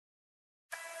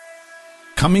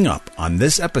Coming up on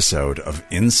this episode of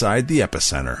Inside the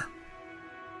Epicenter.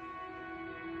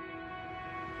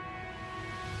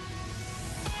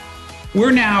 We're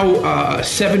now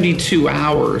 72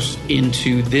 hours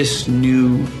into this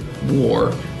new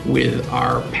war with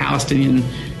our Palestinian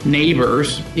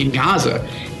neighbors in Gaza.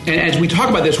 And as we talk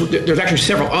about this, there's actually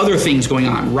several other things going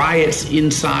on. Riots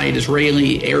inside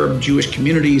Israeli, Arab, Jewish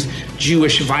communities,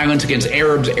 Jewish violence against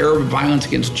Arabs, Arab violence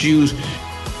against Jews.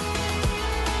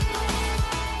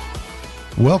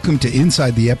 Welcome to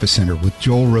Inside the Epicenter with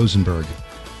Joel Rosenberg,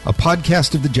 a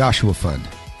podcast of the Joshua Fund,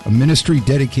 a ministry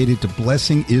dedicated to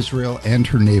blessing Israel and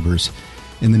her neighbors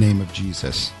in the name of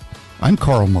Jesus. I'm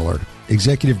Carl Muller,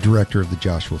 Executive Director of the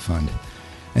Joshua Fund,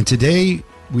 and today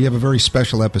we have a very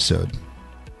special episode,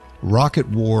 Rocket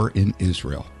War in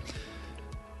Israel.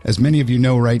 As many of you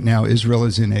know right now, Israel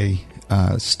is in a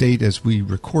state, as we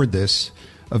record this,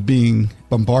 of being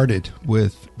bombarded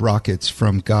with rockets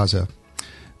from Gaza.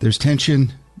 There's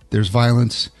tension, there's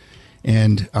violence,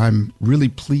 and I'm really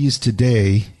pleased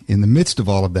today, in the midst of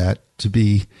all of that, to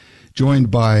be joined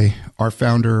by our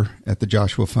founder at the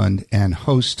Joshua Fund and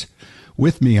host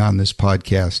with me on this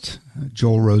podcast,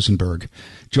 Joel Rosenberg.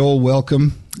 Joel,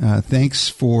 welcome. Thanks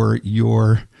for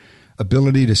your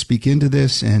ability to speak into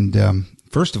this. And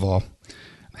first of all,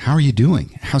 how are you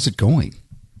doing? How's it going?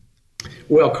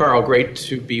 Well, Carl, great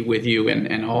to be with you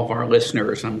and all of our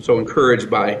listeners. I'm so encouraged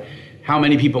by how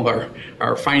many people are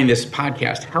finding this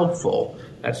podcast helpful.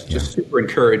 That's just super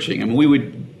encouraging. I mean, we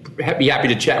would be happy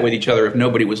to chat with each other if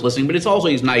nobody was listening, but it's also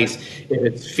nice if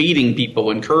it's feeding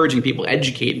people, encouraging people,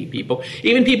 educating people,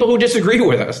 even people who disagree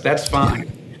with us. That's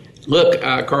fine. Look,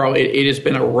 Carl, it has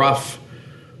been a rough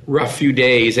few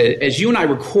days. As you and I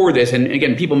record this, and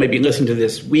again, people may be listening to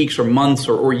this weeks or months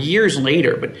or years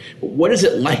later, but what is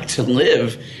it like to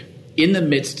live in the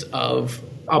midst of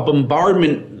a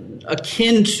bombardment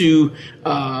akin to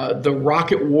the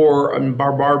rocket war and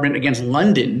bombardment against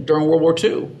London during World War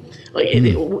II?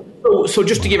 So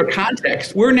just to give a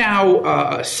context, we're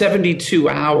now 72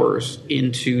 hours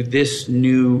into this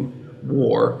new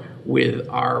war with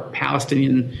our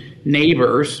Palestinian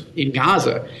neighbors in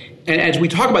Gaza. And as we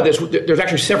talk about this, there's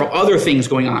actually several other things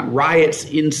going on. Riots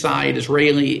inside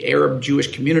Israeli, Arab,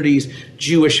 Jewish communities,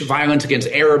 Jewish violence against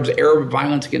Arabs, Arab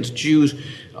violence against Jews.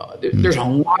 There's a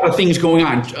lot of things going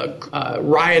on.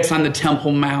 Riots on the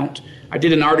Temple Mount. I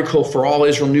did an article for All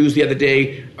Israel News the other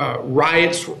day,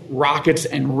 riots, rockets,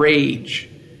 and rage.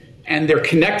 And they're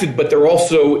connected, but they're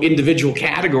also individual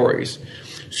categories.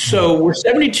 So we're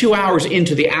 72 hours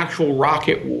into the actual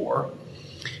rocket war,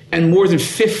 and more than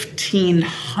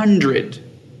 1,500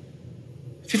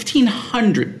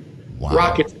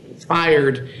 rockets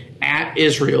fired at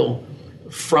Israel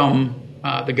from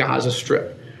the Gaza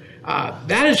Strip.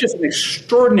 That is just an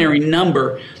extraordinary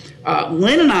number.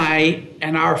 Lynn and I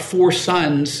and our 4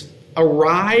 sons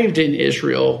arrived in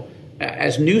Israel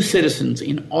as new citizens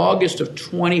in August of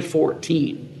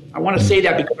 2014. I want to say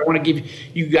that because I want to give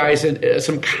you guys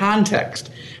some context.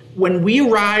 When we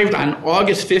arrived on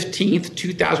August 15th,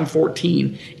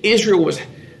 2014, Israel was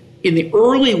in the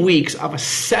early weeks of a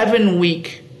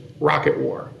 7-week rocket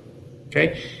war.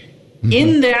 Okay? Mm-hmm.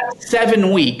 In that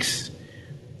 7 weeks,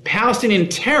 Palestinian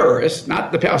terrorists,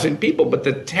 not the Palestinian people, but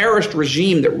the terrorist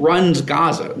regime that runs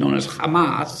Gaza, known as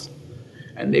Hamas,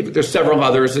 and there's several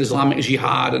others, Islamic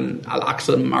Jihad and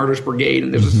Al-Aqsa Martyrs Brigade,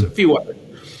 and there's a few others.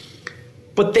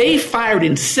 But they fired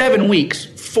in 7 weeks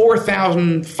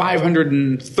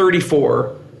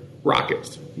 4,534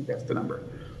 rockets. I think that's the number.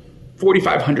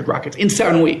 4,500 rockets in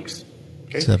 7 weeks.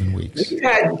 Okay? 7 weeks. We've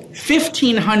had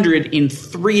 1,500 in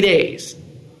 3 days.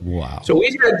 Wow. So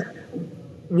we've had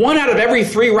 1 out of every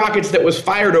 3 rockets that was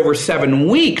fired over 7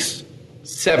 weeks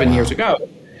 7 years ago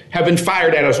have been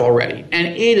fired at us already. And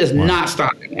it is not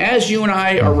stopping. As you and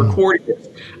I are recording this,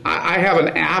 I have an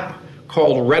app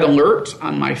called Red Alert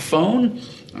on my phone.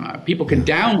 People can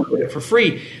download it for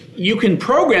free. You can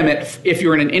program it if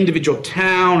you're in an individual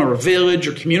town or a village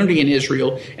or community in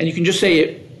Israel, and you can just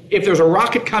say, if there's a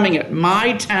rocket coming at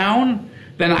my town,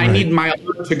 then I need my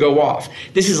alert to go off.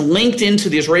 This is linked into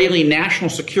the Israeli national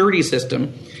security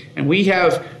system, and we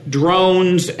have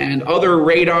drones and other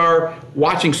radar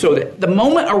watching, so that the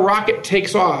moment a rocket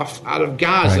takes off out of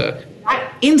Gaza,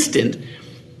 that instant,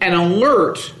 an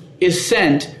alert is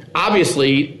sent,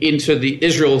 obviously, into the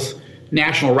Israel's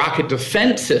national rocket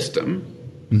defense system.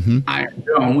 Iron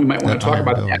Dome. We might want to talk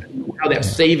about that, how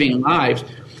that's saving lives.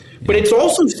 But it's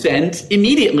also sent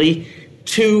immediately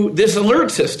to this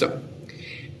alert system,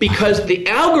 because the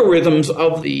algorithms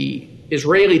of the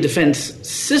Israeli defense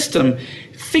system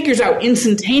figures out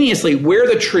instantaneously where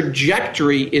the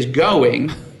trajectory is going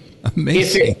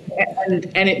Amazing.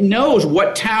 And it knows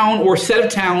what town or set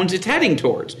of towns it's heading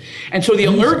towards. And so the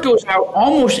alert goes out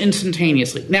almost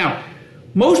instantaneously. Now,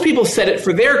 most people set it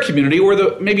for their community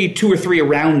or maybe 2 or 3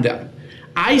 around them.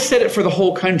 I set it for the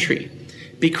whole country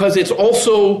because it's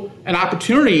also an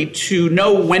opportunity to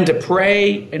know when to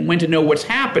pray and when to know what's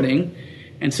happening.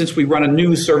 And since we run a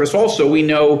news service also, we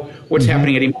know what's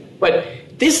happening at any moment. But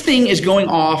this thing is going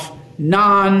off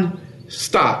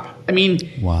non-stop. I mean,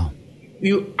 wow.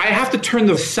 I have to turn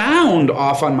the sound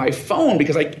off on my phone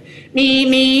because me.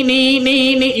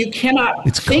 You cannot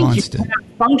think. Constant. You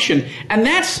cannot function. And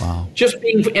that's just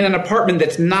being in an apartment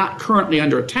that's not currently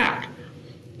under attack.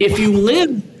 If you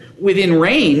live within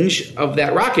range of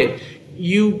that rocket,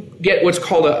 you get what's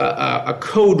called a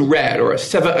code red or a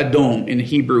seva adom in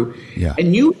Hebrew. Yeah.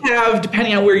 And you have,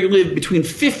 depending on where you live, between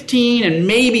 15 and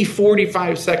maybe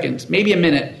 45 seconds, maybe a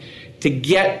minute, to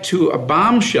get to a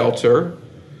bomb shelter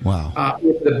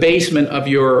in the basement of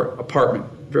your apartment.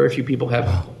 Very few people have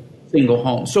a single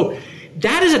home. So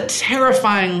that is a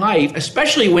terrifying life,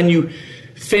 especially when you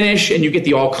finish and you get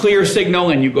the all clear signal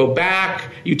and you go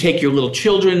back, you take your little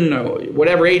children, or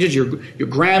whatever ages, your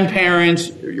grandparents,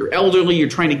 your elderly, you're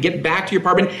trying to get back to your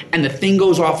apartment and the thing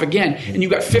goes off again. And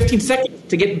you've got 15 seconds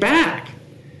to get back.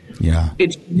 Yeah.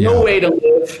 It's no way to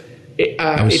live.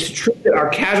 It's true that our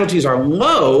casualties are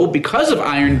low because of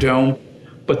Iron Dome,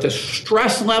 but the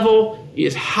stress level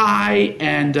is high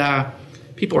and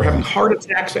people are having heart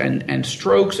attacks and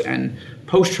strokes and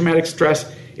post-traumatic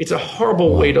stress. It's a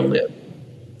horrible way to live.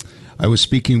 I was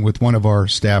speaking with one of our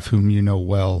staff whom you know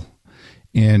well,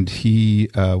 and he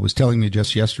was telling me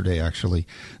just yesterday, actually,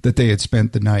 that they had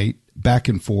spent the night back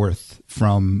and forth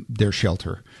from their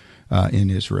shelter in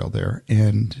Israel there.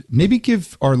 And maybe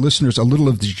give our listeners a little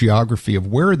of the geography of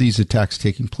where are these attacks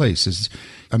taking place.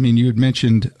 You had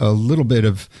mentioned a little bit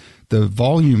of the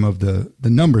volume of the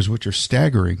numbers, which are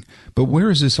staggering, but where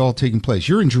is this all taking place?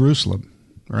 You're in Jerusalem,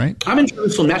 right? I'm in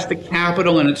Jerusalem. That's the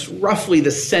capital, and it's roughly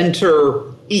the center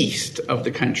east of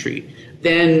the country.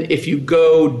 Then if you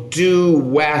go due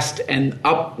west and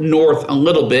up north a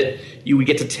little bit, you would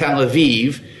get to Tel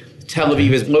Aviv. Tel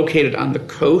Aviv is located on the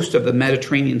coast of the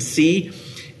Mediterranean Sea.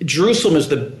 Jerusalem is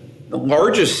the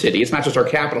largest city. It's not just our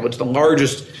capital, it's the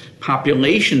largest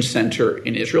population center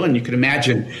in Israel. And you can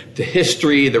imagine the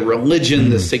history, the religion,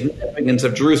 the significance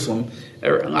of Jerusalem.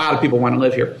 A lot of people want to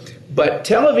live here. But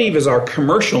Tel Aviv is our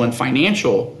commercial and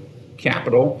financial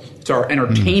capital. It's our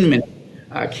entertainment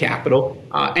capital.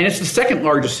 And it's the second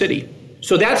largest city.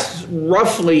 So that's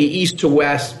roughly east to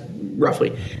west,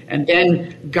 roughly. And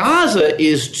then Gaza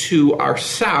is to our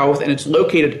south, and it's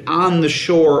located on the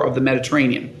shore of the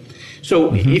Mediterranean.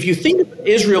 So if you think of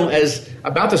Israel as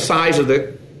about the size of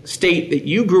the state that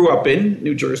you grew up in,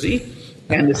 New Jersey,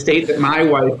 and the state that my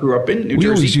wife grew up in, New Jersey.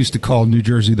 We always used to call New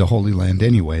Jersey the Holy Land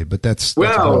anyway, but that's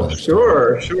sure.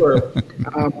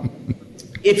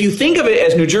 If you think of it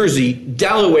as New Jersey,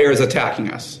 Delaware is attacking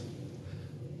us.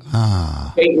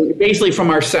 Basically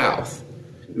from our south,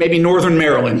 maybe northern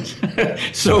Maryland.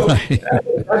 So,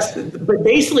 but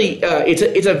basically,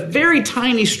 it's a very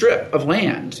tiny strip of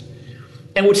land.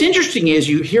 And what's interesting is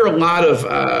you hear a lot of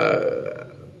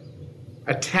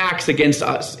attacks against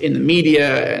us in the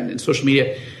media and in social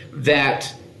media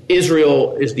that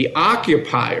Israel is the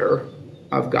occupier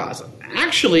of Gaza.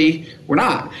 Actually, we're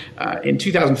not. In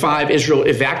 2005, Israel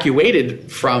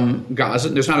evacuated from Gaza.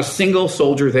 There's not a single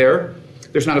soldier there.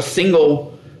 There's not a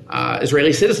single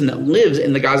Israeli citizen that lives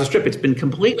in the Gaza Strip. It's been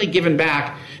completely given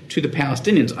back to the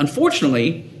Palestinians.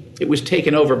 Unfortunately, it was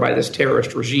taken over by this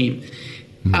terrorist regime,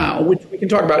 which we can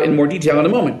talk about in more detail in a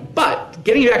moment. But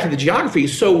getting back to the geography,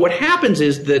 so what happens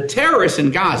is the terrorists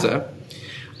in Gaza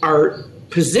are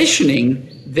positioning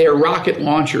their rocket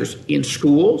launchers in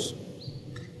schools,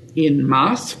 in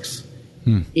mosques,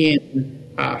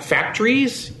 in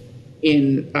factories,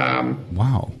 in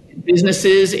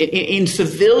businesses, in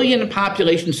civilian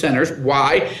population centers.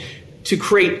 Why? To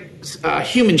create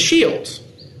human shields,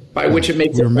 by which it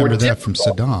makes it more difficult. Remember that from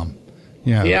Saddam.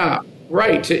 Yeah,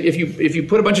 right. If you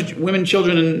put a bunch of women,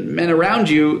 children, and men around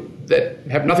you that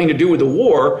have nothing to do with the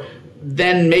war,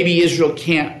 then maybe Israel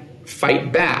can't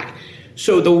fight back.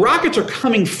 So the rockets are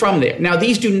coming from there. Now,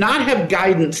 these do not have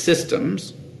guidance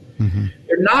systems.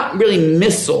 They're not really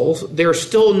missiles. They're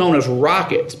still known as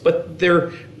rockets, but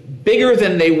they're bigger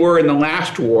than they were in the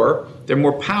last war. They're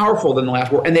more powerful than the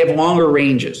last war, and they have longer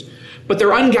ranges. But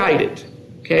they're unguided,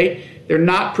 okay? They're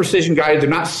not precision guided. They're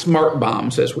not smart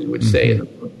bombs, as we would say in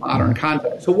the modern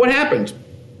context. So what happens?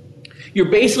 You're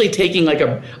basically taking like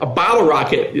a bottle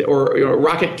rocket or a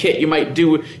rocket kit you might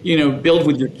build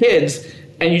with your kids,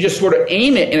 and you just sort of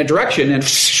aim it in a direction, and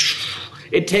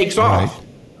it takes off.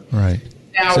 Right.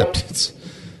 Now, Except it's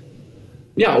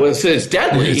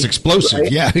deadly. it's explosive.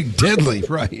 Right? Yeah, deadly.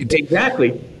 Right.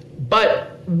 Exactly.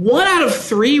 But 1 out of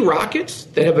 3 rockets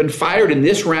that have been fired in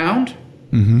this round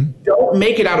don't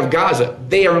make it out of Gaza.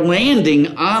 They are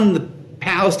landing on the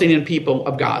Palestinian people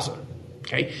of Gaza.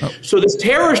 Okay. Oh. So this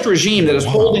terrorist regime that is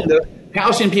holding the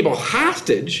Palestinian people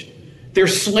hostage, they're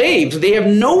slaves. They have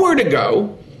nowhere to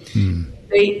go.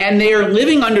 They are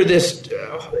living under this,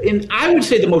 I would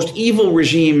say, the most evil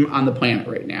regime on the planet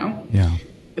right now. Yeah.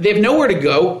 They have nowhere to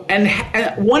go, and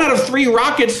 1 out of 3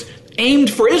 rockets aimed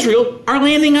for Israel are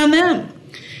landing on them.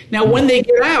 Now, when they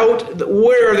get out,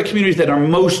 where are the communities that are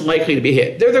most likely to be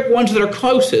hit? They're the ones that are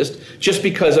closest, just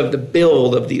because of the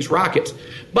build of these rockets.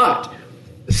 But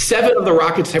 7 of the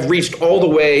rockets have reached all the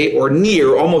way, or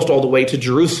near almost all the way, to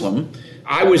Jerusalem.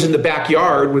 I was in the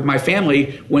backyard with my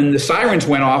family when the sirens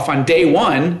went off on day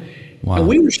 1, and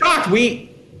we were shocked.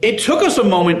 It took us a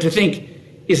moment to think,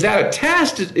 is that a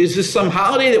test? Is this some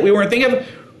holiday that we weren't thinking of?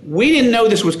 We didn't know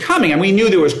this was coming, and we knew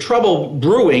there was trouble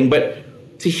brewing, but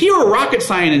to hear a rocket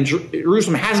siren in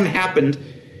Jerusalem hasn't happened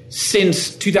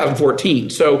since 2014.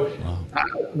 So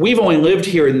we've only lived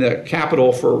here in the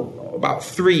capital for about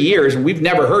 3 years, and we've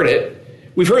never heard it.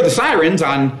 We've heard the sirens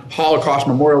on Holocaust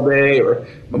Memorial Day or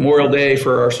Memorial Day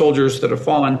for our soldiers that have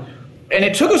fallen. And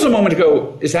it took us a moment to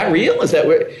go, is that real? Is that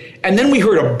what? And then we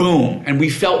heard a boom, and we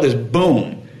felt this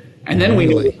boom. And then we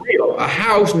knew it was real. A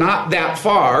house not that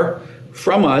far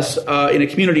from us in a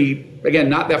community, again,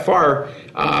 not that far,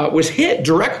 was hit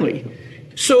directly.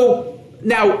 So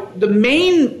now the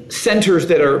main centers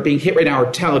that are being hit right now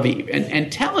are Tel Aviv.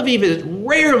 And Tel Aviv has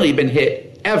rarely been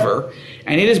hit ever.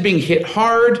 And it is being hit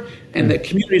hard. And the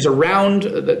communities around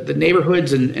the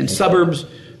neighborhoods and suburbs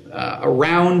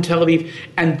around Tel Aviv.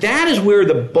 And that is where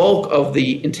the bulk of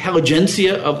the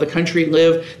intelligentsia of the country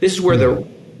live. This is where the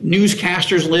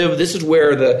newscasters live. This is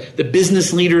where the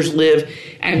business leaders live.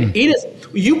 And it is,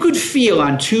 you could feel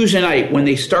on Tuesday night when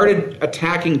they started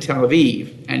attacking Tel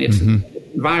Aviv and its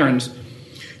environs,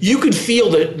 you could feel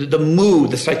the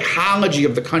mood, the psychology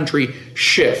of the country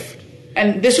shift.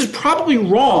 And this is probably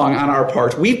wrong on our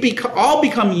part. We've all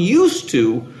become used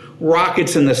to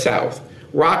rockets in the south,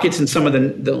 rockets in some of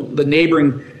the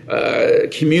neighboring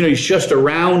communities just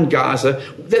around Gaza,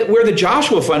 where the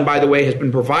Joshua Fund, by the way, has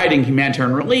been providing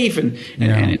humanitarian relief and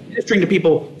administering to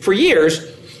people for years.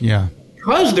 Yeah.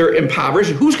 Because they're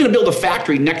impoverished, who's going to build a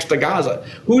factory next to Gaza?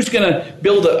 Who's going to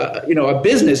build a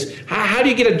business? How do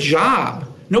you get a job?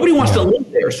 Nobody wants to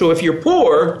live there. So if you're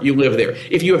poor, you live there.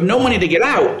 If you have no money to get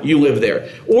out, you live there.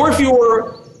 Or if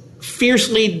you're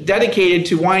fiercely dedicated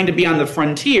to wanting to be on the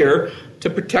frontier to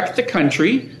protect the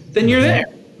country, then you're there.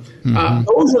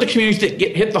 Those are the communities that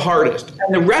get hit the hardest.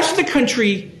 And the rest of the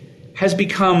country has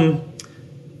become,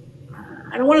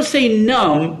 I don't want to say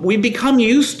numb, we've become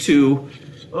used to,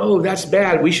 oh, that's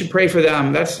bad, we should pray for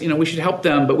them, that's, we should help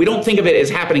them, but we don't think of it as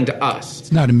happening to us.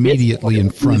 It's not immediately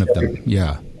in front of them,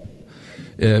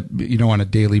 on a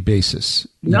daily basis.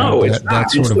 No, it's not.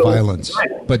 That sort of violence.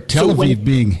 Right. But Tel Aviv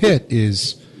being hit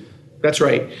is... That's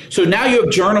right. So now you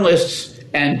have journalists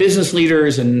and business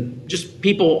leaders and just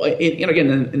people,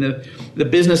 in the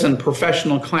business and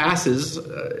professional classes,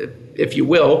 if you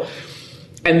will,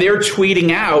 and they're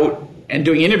tweeting out and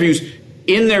doing interviews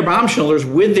in their bomb shelters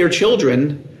with their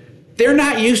children. They're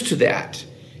not used to that.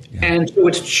 Yeah. And so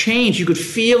it's changed. You could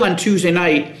feel on Tuesday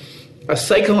night a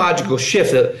psychological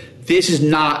shift that this is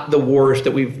not the wars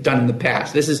that we've done in the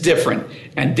past. This is different.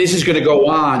 And this is going to go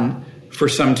on for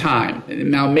some time.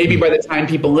 Now, maybe by the time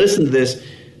people listen to this,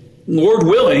 Lord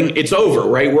willing, it's over,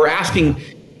 right? We're asking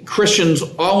Christians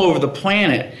all over the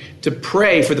planet to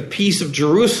pray for the peace of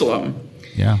Jerusalem.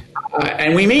 Yeah.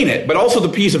 And we mean it, but also the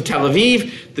peace of Tel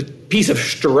Aviv, the peace of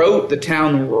Sderot, the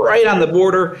town right on the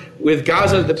border with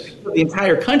Gaza, the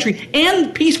entire country,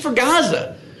 and peace for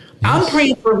Gaza. Yes. I'm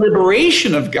praying for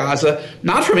liberation of Gaza,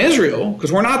 not from Israel,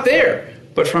 because we're not there,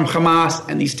 but from Hamas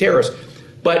and these terrorists.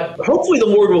 But hopefully the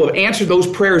Lord will have answered those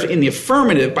prayers in the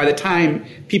affirmative by the time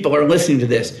people are listening to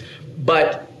this.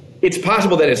 But it's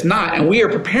possible that it's not. And we are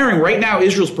preparing, right now,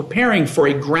 Israel's preparing for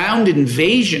a ground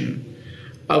invasion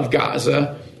of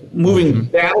Gaza, moving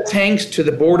battle tanks to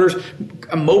the borders,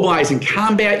 mobilizing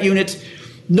combat units.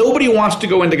 Nobody wants to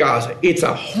go into Gaza. It's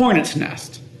a hornet's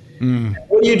nest.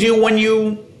 What do you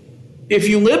do if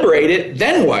you liberate it,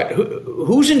 then what?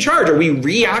 Who's in charge? Are we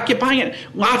reoccupying it?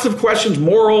 Lots of questions,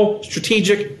 moral,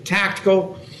 strategic,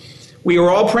 tactical. We are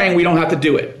all praying we don't have to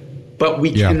do it. But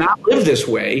we cannot live this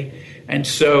way. And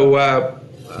so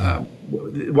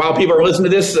while people are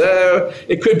listening to this,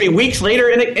 it could be weeks later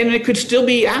and it could still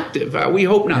be active. We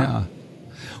hope not. Yeah.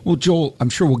 Well, Joel, I'm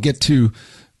sure we'll get to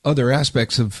other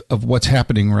aspects of what's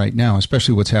happening right now,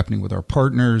 especially what's happening with our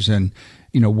partners and,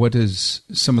 what is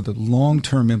some of the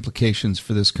long-term implications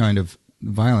for this kind of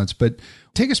violence. But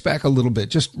take us back a little bit,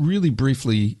 just really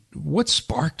briefly, what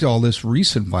sparked all this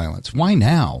recent violence? Why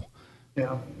now?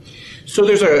 Yeah. So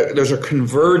there's a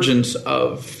convergence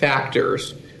of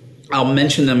factors. I'll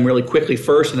mention them really quickly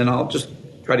first, and then I'll just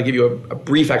try to give you a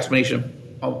brief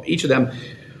explanation of each of them.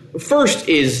 First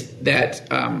is that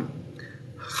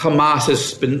Hamas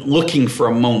has been looking for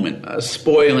a moment,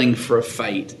 spoiling for a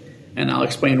fight, and I'll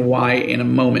explain why in a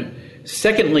moment.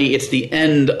 Secondly, it's the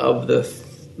end of the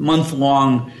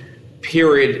month-long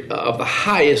period of the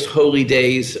highest holy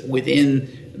days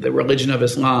within the religion of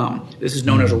Islam. This is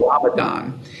known as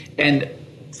Ramadan. And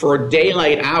for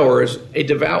daylight hours, a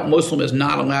devout Muslim is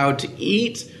not allowed to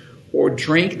eat or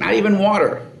drink, not even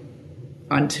water,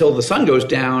 until the sun goes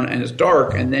down and it's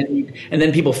dark, and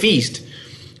then people feast.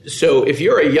 So if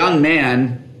you're a young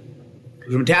man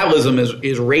whose metabolism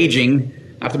is raging,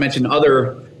 not to mention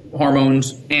other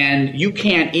hormones, and you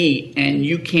can't eat and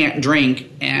you can't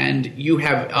drink and you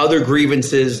have other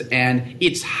grievances and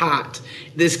it's hot,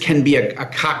 this can be a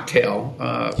cocktail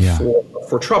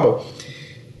for trouble.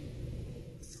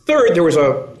 Third, there was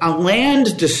a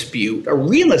land dispute, a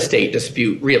real estate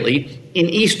dispute, really, in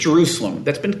East Jerusalem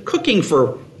that's been cooking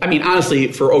for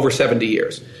over 70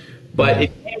 years. But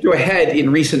it came to a head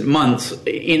in recent months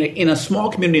in a small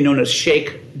community known as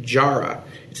Sheikh Jarrah.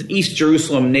 It's an East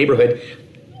Jerusalem neighborhood.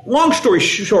 Long story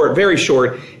short, very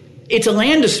short, it's a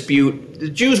land dispute. The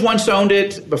Jews once owned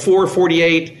it before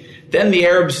 48. Then the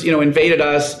Arabs, invaded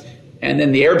us. And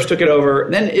then the Arabs took it over.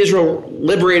 And then Israel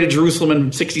liberated Jerusalem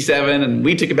in 67, and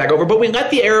we took it back over. But we let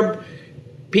the Arab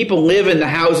people live in the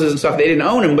houses and stuff. They didn't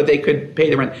own them, but they could pay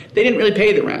the rent. They didn't really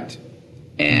pay the rent.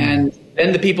 And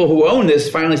then the people who owned this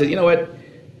finally said, you know what,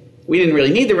 we didn't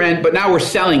really need the rent, but now we're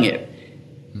selling it.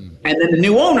 And then the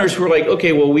new owners were like,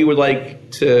 okay, well, we would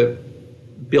like to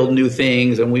build new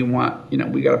things, and we want,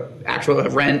 we got to actually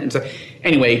have rent. And so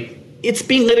anyway, it's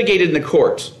being litigated in the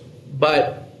courts.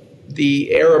 But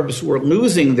the Arabs were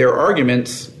losing their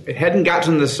arguments. It hadn't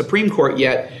gotten to the Supreme Court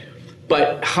yet,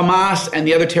 but Hamas and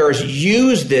the other terrorists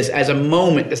used this as a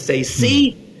moment to say,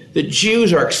 see, the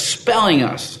Jews are expelling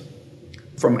us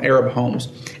from Arab homes.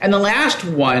 And the last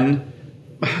one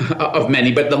of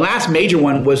many, but the last major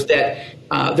one was that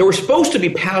there were supposed to be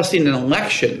Palestinian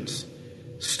elections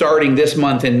starting this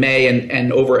month in May,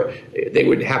 and they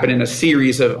would happen in a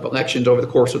series of elections over the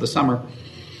course of the summer.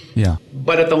 Yeah.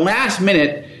 But at the last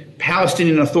minute,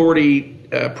 Palestinian Authority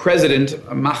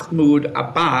President Mahmoud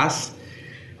Abbas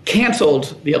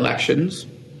canceled the elections.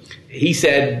 He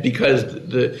said because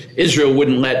Israel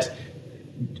wouldn't let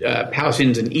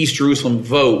Palestinians in East Jerusalem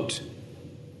vote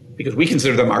because we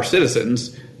consider them our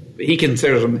citizens. He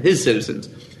considers them his citizens.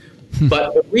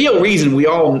 But the real reason we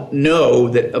all know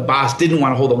that Abbas didn't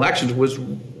want to hold elections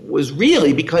was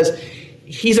really because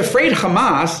he's afraid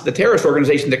Hamas, the terrorist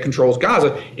organization that controls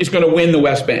Gaza, is going to win the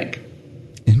West Bank.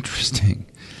 Interesting.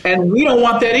 And we don't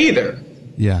want that either.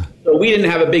 Yeah. So we didn't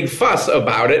have a big fuss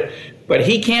about it, but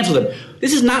he canceled it.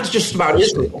 This is not just about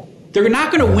Israel. They're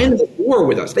not going to win the war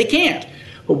with us. They can't.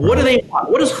 But what do they want?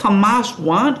 What does Hamas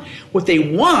want? What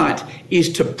they want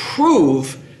is to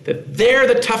prove that they're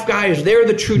the tough guys. They're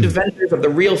the true defenders of the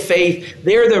real faith.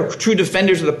 They're the true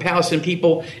defenders of the Palestinian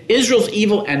people. Israel's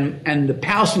evil, and the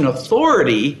Palestinian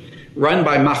Authority, run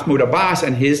by Mahmoud Abbas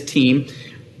and his team,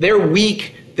 they're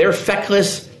weak. They're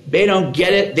feckless. They don't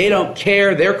get it. They don't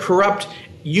care. They're corrupt.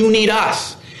 You need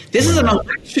us. This is an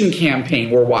election campaign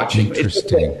we're watching.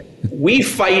 Interesting. We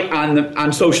fight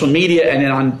on social media and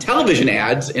on television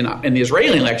ads in the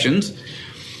Israeli elections,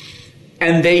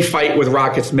 and they fight with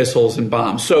rockets, missiles, and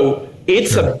bombs. So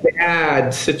it's a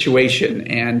bad situation.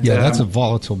 And that's a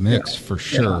volatile mix for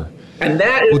sure. Yeah. And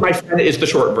that is, my friend, is the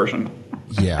short version.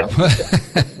 Yeah.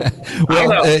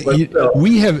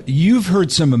 You've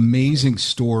heard some amazing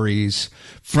stories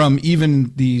from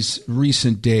even these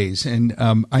recent days. And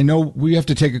I know we have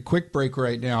to take a quick break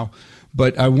right now,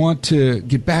 but I want to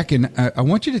get back and I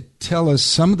want you to tell us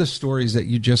some of the stories that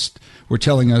you just were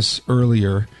telling us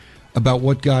earlier about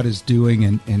what God is doing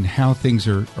and how things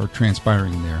are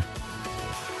transpiring there.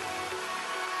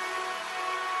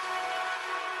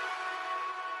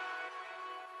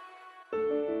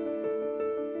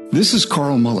 This is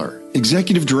Carl Muller,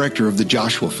 Executive Director of the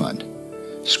Joshua Fund.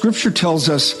 Scripture tells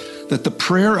us that the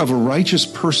prayer of a righteous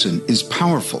person is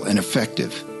powerful and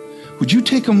effective. Would you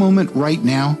take a moment right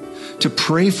now to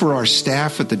pray for our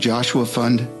staff at the Joshua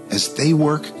Fund as they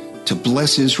work to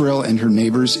bless Israel and her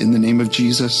neighbors in the name of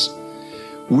Jesus?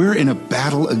 We're in a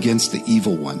battle against the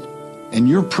evil one, and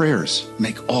your prayers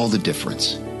make all the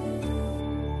difference.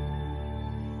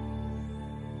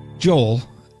 Joel,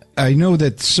 I know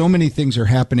that so many things are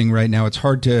happening right now. It's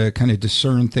hard to kind of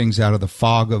discern things out of the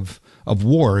fog of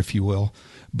war, if you will.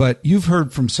 But you've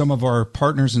heard from some of our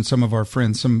partners and some of our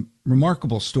friends some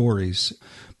remarkable stories,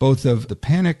 both of the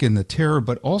panic and the terror,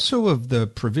 but also of the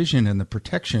provision and the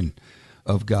protection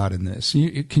of God in this.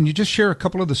 Can you just share a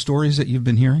couple of the stories that you've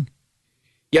been hearing?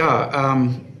 Yeah.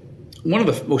 One of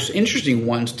the most interesting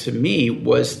ones to me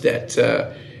was that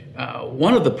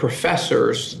one of the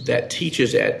professors that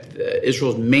teaches at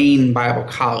Israel's main Bible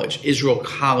college, Israel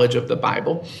College of the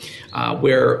Bible,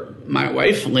 where my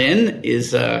wife, Lynn,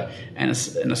 is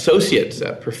an associate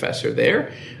professor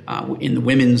there in the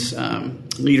Women's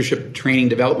Leadership Training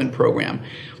Development Program.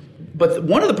 But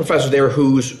one of the professors there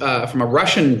who's from a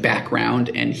Russian background,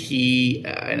 and he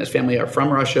and his family are from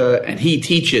Russia, and he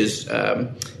teaches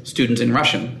students in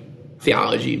Russian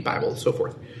theology, Bible, and so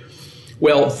forth.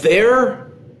 Well,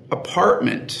 their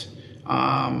apartment,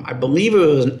 I believe it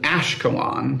was in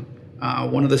Ashkelon,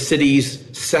 one of the cities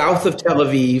south of Tel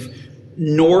Aviv,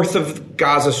 north of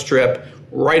Gaza Strip,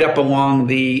 right up along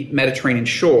the Mediterranean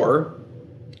shore.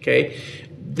 Okay,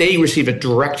 they received a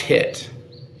direct hit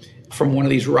from one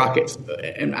of these rockets.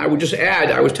 And I would just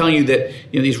add, I was telling you that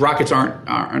these rockets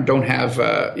don't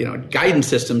have guidance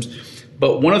systems,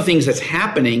 but one of the things that's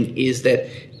happening is that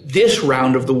this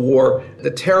round of the war,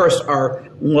 the terrorists are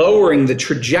lowering the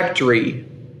trajectory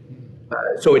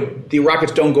so the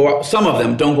rockets don't go up. Some of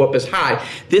them don't go up as high.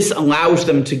 This allows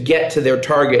them to get to their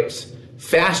targets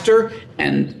faster,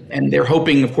 and they're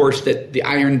hoping, of course, that the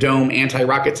Iron Dome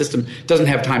anti-rocket system doesn't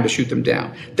have time to shoot them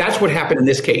down. That's what happened in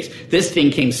this case. This thing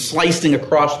came slicing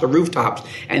across the rooftops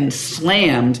and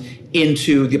slammed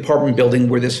into the apartment building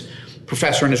where this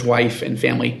professor and his wife and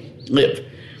family live.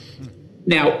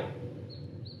 Now,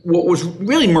 what was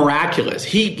really miraculous,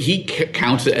 he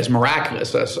counts it as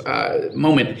miraculous,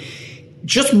 moment.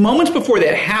 Just moments before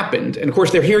that happened, and of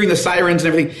course they're hearing the sirens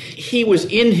and everything, he was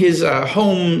in his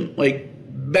home,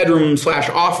 bedroom /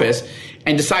 office,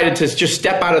 and decided to just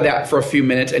step out of that for a few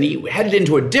minutes, and he headed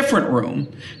into a different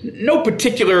room. No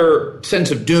particular sense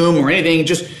of doom or anything,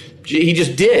 he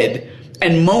just did.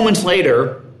 And moments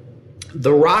later,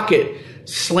 the rocket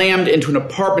slammed into an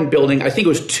apartment building, I think it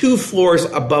was 2 floors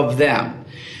above them,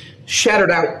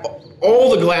 shattered out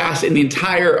all the glass in the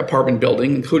entire apartment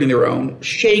building, including their own,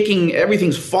 shaking,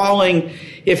 everything's falling.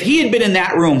 If he had been in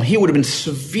that room, he would have been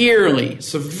severely,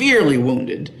 severely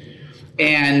wounded.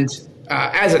 And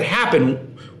as it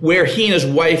happened, where he and his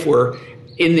wife were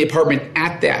in the apartment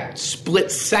at that split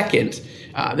second,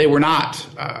 they were not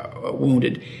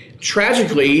wounded.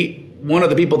 Tragically, one of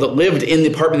the people that lived in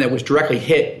the apartment that was directly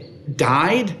hit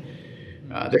died.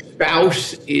 Their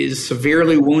spouse is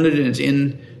severely wounded and is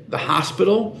in the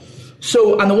hospital.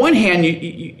 So on the one hand,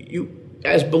 you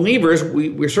as believers,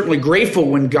 we're certainly grateful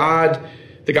when God,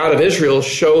 the God of Israel,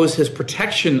 shows his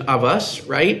protection of us,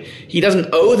 right? He doesn't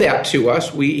owe that to us.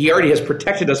 He already has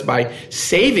protected us by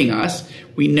saving us.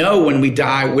 We know when we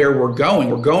die where we're going.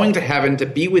 We're going to heaven to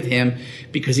be with him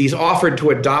because he's offered to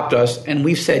adopt us, and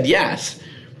we've said yes,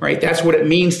 right? That's what it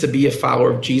means to be a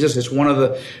follower of Jesus.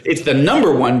 It's the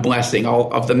number one blessing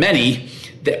of the many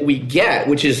that we get,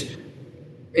 which is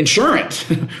insurance.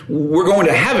 We're going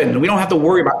to heaven. We don't have to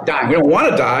worry about dying. We don't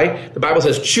want to die. The Bible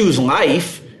says choose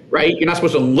life, right? You're not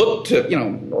supposed to look to,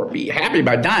 or be happy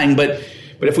about dying, but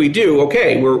if we do,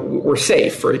 okay, we're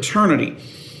safe for eternity.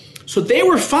 So they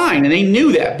were fine, and they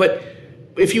knew that. But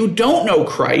if you don't know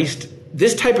Christ,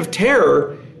 this type of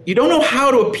terror, you don't know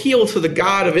how to appeal to the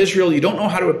God of Israel. You don't know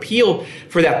how to appeal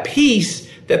for that peace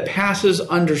that passes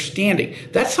understanding.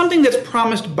 That's something that's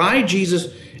promised by Jesus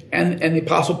and the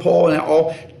Apostle Paul and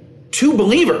all to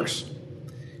believers,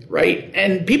 right?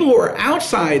 And people who are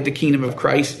outside the kingdom of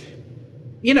Christ,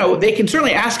 they can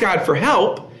certainly ask God for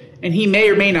help, and he may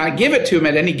or may not give it to them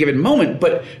at any given moment,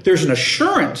 but there's an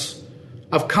assurance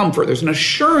of comfort. There's an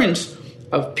assurance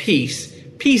of peace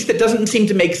that doesn't seem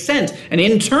to make sense, an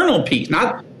internal peace,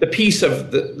 not the peace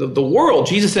of the world.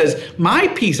 Jesus says, my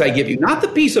peace I give you, not the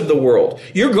peace of the world.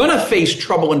 You're going to face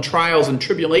trouble and trials and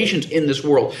tribulations in this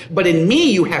world, but in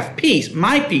me you have peace,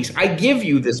 my peace. I give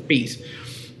you this peace.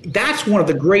 That's one of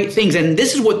the great things, and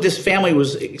this is what this family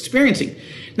was experiencing.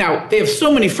 Now, they have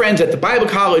so many friends at the Bible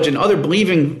college and other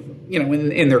believing,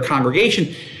 in their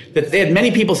congregation, that they had many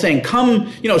people saying,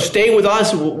 come, stay with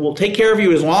us, we'll take care of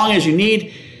you as long as you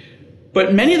need.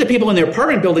 But many of the people in their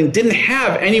apartment building didn't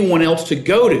have anyone else to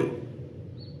go to.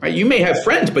 Right? You may have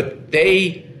friends, but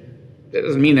that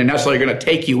doesn't mean they're necessarily going to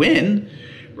take you in,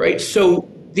 right? So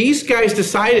these guys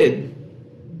decided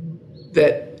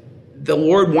that the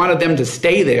Lord wanted them to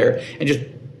stay there and just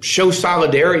show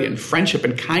solidarity and friendship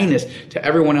and kindness to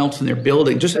everyone else in their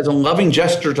building, just as a loving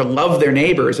gesture to love their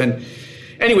neighbors. And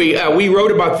anyway, we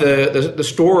wrote about the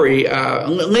story.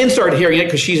 Lynn started hearing it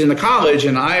because she's in the college,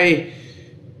 and I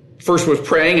first was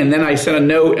praying, and then I sent a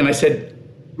note, and I said,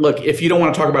 look, if you don't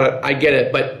want to talk about it, I get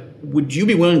it, but would you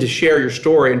be willing to share your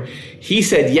story? And he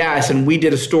said yes, and we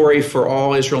did a story for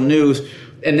All Israel News,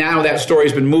 and now that story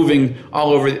has been moving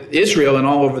all over Israel and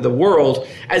all over the world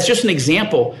as just an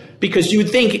example, because you would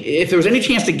think if there was any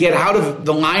chance to get out of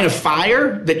the line of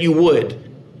fire that you would.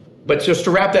 But just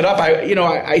to wrap that up,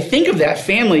 I think of that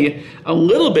family a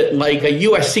little bit like a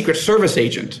U.S. Secret Service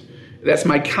agent. That's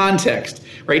my context,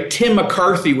 right? Tim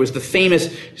McCarthy was the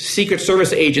famous Secret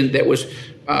Service agent that was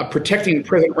protecting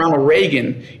President Ronald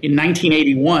Reagan in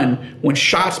 1981 when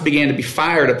shots began to be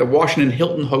fired at the Washington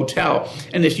Hilton Hotel.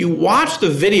 And if you watch the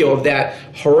video of that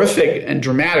horrific and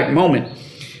dramatic moment,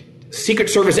 Secret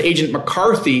Service agent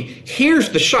McCarthy hears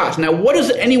the shots. Now, what does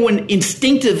anyone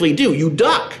instinctively do? You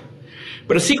duck.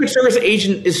 But a Secret Service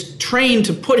agent is trained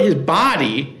to put his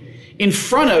body in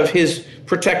front of his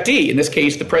protectee, in this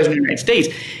case, the President of the United States.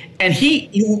 And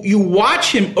you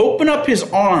watch him open up his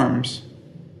arms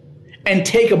and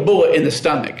take a bullet in the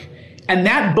stomach. And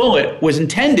that bullet was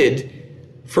intended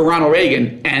for Ronald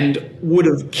Reagan and would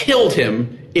have killed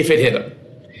him if it hit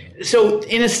him. So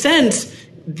in a sense,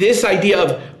 this idea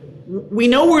of we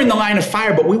know we're in the line of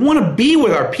fire, but we want to be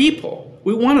with our people.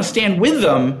 We want to stand with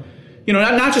them,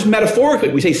 not just metaphorically.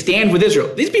 We say stand with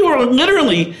Israel. These people are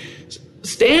literally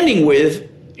standing with,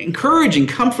 encouraging,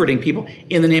 comforting people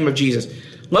in the name of Jesus.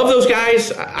 Love those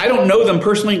guys. I don't know them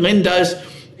personally. Lynn does.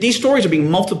 These stories are being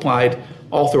multiplied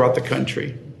all throughout the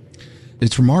country.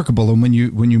 It's remarkable. And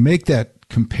when you make that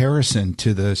comparison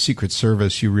to the Secret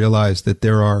Service, you realize that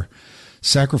there are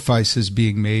sacrifices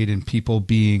being made and people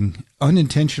being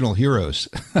unintentional heroes,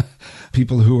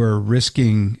 people who are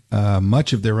risking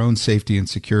much of their own safety and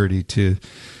security to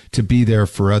be there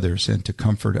for others and to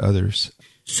comfort others.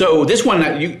 So this one,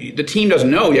 the team doesn't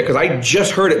know yet because I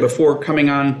just heard it before coming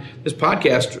on this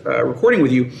podcast, recording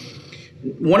with you.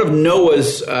 One of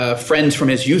Noah's friends from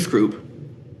his youth group,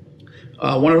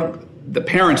 one of the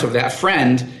parents of that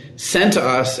friend sent to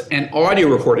us an audio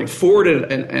recording,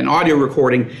 forwarded an audio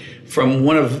recording from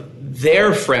one of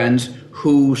their friends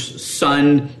whose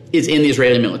son is in the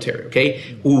Israeli military, okay,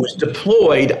 who's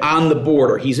deployed on the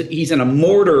border. He's in a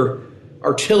mortar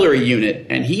artillery unit,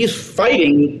 and he's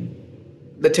fighting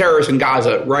the terrorists in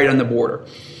Gaza right on the border.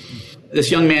 This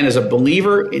young man is a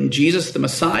believer in Jesus, the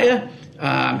Messiah.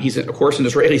 He's, of course, an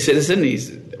Israeli citizen. He's,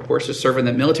 of course, a servant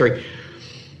in the military.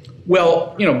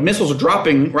 Well, missiles are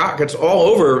dropping rockets all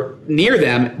over near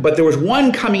them, but there was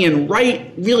one coming in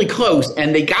really close,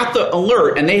 and they got the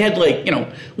alert, and they had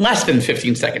less than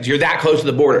 15 seconds. You're that close to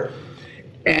the border.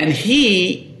 And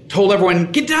he told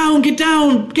everyone, get down,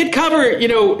 get cover,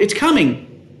 it's coming.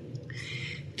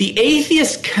 The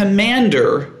atheist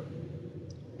commander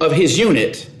of his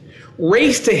unit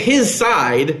raced to his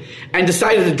side and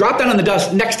decided to drop down in the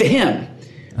dust next to him.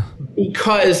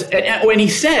 Because when he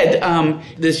said,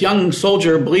 this young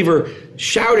soldier, believer,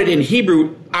 shouted in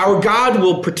Hebrew, "Our God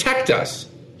will protect us."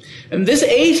 And this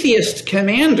atheist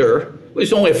commander, who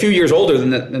was only a few years older than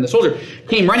the soldier,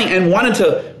 came running and wanted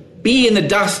to be in the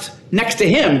dust next to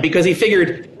him because he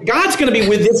figured, God's going to be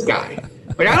with this guy.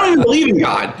 I don't even believe in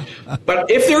God,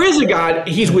 but if there is a God,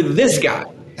 he's with this guy.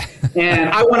 And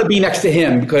I want to be next to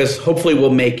him because hopefully we'll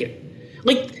make it.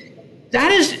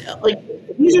 That is,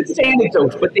 these are just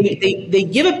anecdotes, but they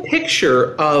give a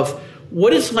picture of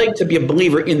what it's like to be a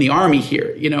believer in the army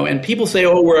here, and people say,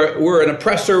 oh, we're an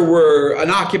oppressor, we're an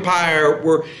occupier,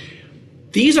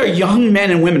 these are young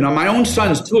men and women. Now, my own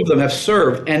sons, 2 of them have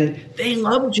served, and they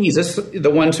love Jesus,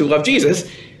 the ones who love Jesus,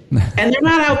 and they're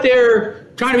not out there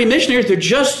trying to be missionaries, they're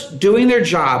just doing their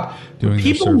job.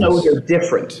 People know they're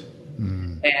different.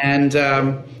 And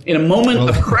in a moment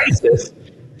of crisis,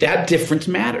 that difference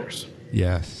matters.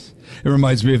 Yes. It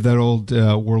reminds me of that old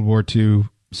World War II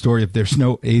story of there's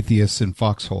no atheists in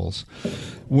foxholes.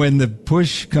 When the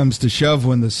push comes to shove,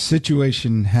 when the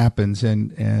situation happens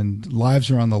and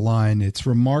lives are on the line, it's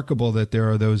remarkable that there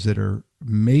are those that are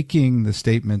making the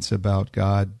statements about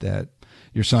God that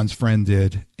your son's friend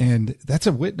did. And that's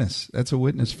a witness. That's a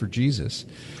witness for Jesus.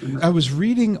 I was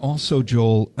reading also,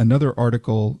 Joel, another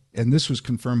article, and this was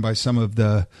confirmed by some of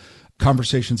the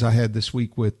conversations I had this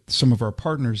week with some of our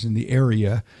partners in the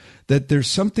area, that there's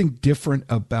something different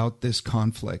about this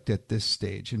conflict at this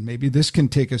stage. And maybe this can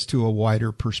take us to a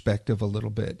wider perspective a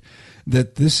little bit,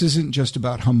 that this isn't just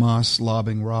about Hamas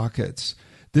lobbing rockets,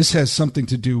 this has something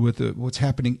to do with what's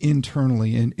happening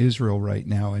internally in Israel right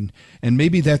now. And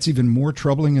maybe that's even more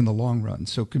troubling in the long run.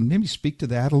 So can you maybe speak to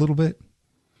that a little bit?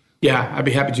 Yeah, I'd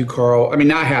be happy to, Carl. I mean,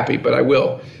 not happy, but I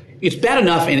will. It's bad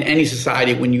enough in any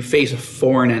society when you face a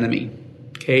foreign enemy,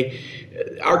 okay?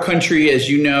 Our country, as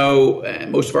you know,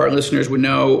 most of our listeners would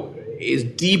know, is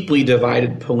deeply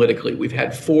divided politically. We've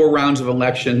had 4 rounds of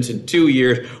elections in 2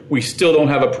 years. We still don't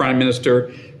have a prime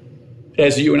minister.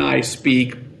 As you and I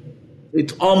speak,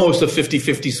 it's almost a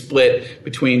 50-50 split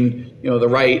between, the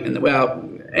right and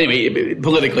anyway,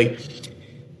 politically.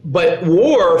 But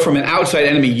war from an outside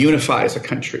enemy unifies a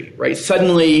country, right?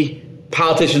 Suddenly,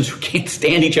 politicians who can't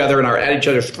stand each other and are at each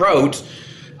other's throats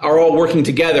are all working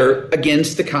together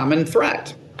against the common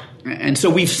threat. And so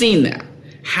we've seen that.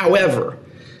 However,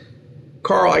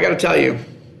 Carl, I got to tell you,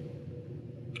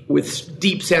 with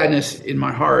deep sadness in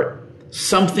my heart,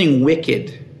 something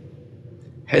wicked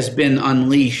has been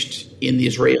unleashed in the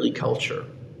Israeli culture.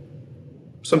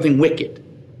 Something wicked,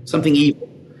 something evil.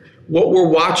 What we're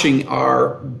watching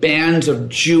are bands of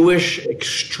Jewish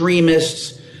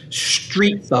extremists,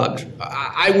 street thugs.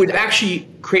 I would actually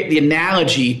create the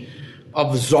analogy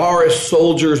of Tsarist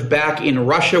soldiers back in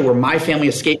Russia, where my family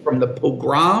escaped from the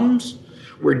pogroms,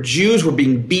 where Jews were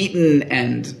being beaten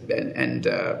and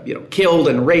killed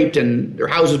and raped and their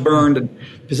houses burned and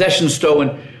possessions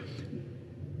stolen,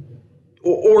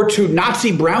 or to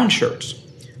Nazi brown shirts.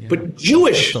 Yeah. But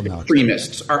Jewish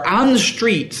extremists are on the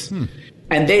streets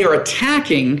and they are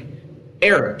attacking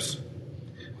Arabs.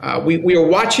 We are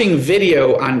watching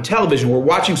video on television. We're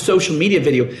watching social media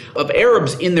video of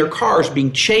Arabs in their cars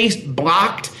being chased,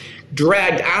 blocked,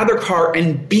 dragged out of their car,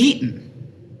 and beaten.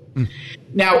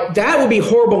 Now, that would be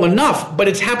horrible enough, but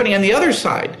it's happening on the other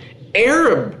side.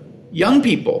 Arab young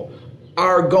people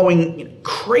are going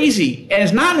crazy, and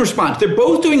it's not in response. They're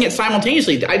both doing it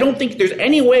simultaneously. I don't think there's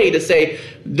any way to say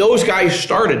those guys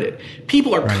started it.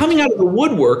 People are coming out of the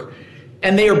woodwork,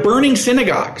 and they are burning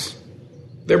synagogues.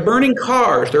 They're burning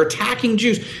cars. They're attacking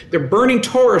Jews. They're burning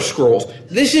Torah scrolls.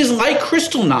 This is like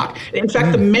Kristallnacht. In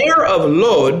fact, the mayor of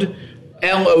Lod,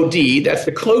 L-O-D, that's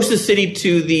the closest city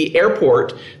to the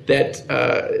airport, that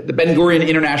the Ben Gurion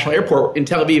International Airport in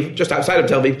Tel Aviv, just outside of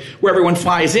Tel Aviv, where everyone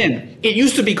flies in. It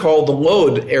used to be called the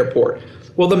Lod Airport.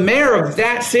 Well, the mayor of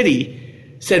that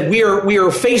city said, we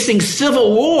are facing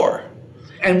civil war,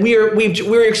 and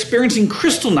we're experiencing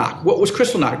Kristallnacht. What was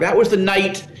Kristallnacht? That was the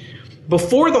night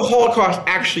before the Holocaust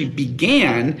actually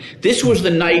began. This was the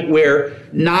night where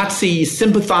Nazi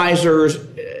sympathizers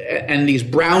and these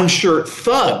brown shirt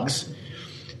thugs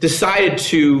decided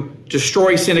to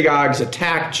destroy synagogues,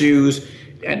 attack Jews,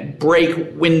 and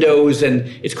break windows, and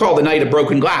it's called the Night of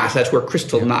Broken Glass. That's where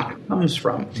Kristallnacht comes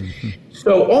from.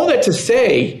 So all that to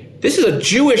say, this is a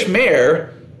Jewish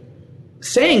mayor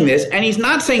saying this, and he's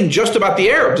not saying just about the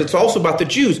Arabs, it's also about the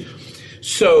Jews.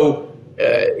 So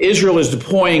Israel is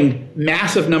deploying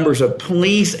massive numbers of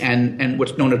police and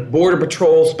what's known as border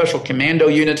patrol, special commando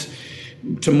units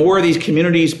to more of these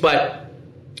communities, but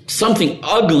something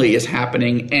ugly is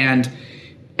happening, and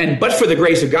but for the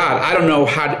grace of God, I don't know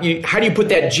how do you put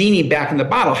that genie back in the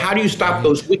bottle? How do you stop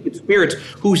those wicked spirits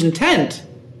whose intent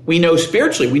we know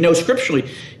spiritually, we know scripturally,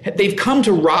 they've come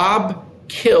to rob,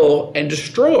 kill, and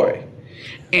destroy,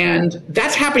 and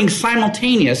that's happening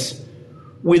simultaneous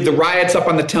with the riots up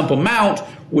on the Temple Mount,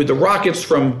 with the rockets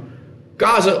from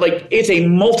Gaza. Like, it's a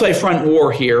multi-front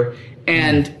war here,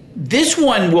 and this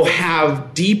one will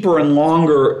have deeper and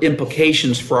longer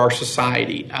implications for our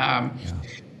society.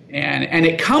 And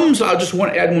it comes, I just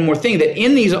want to add one more thing, that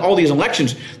in all these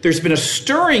elections, there's been a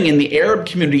stirring in the Arab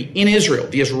community in Israel,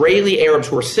 the Israeli Arabs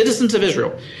who are citizens of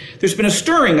Israel. There's been a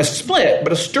stirring, a split,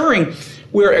 but a stirring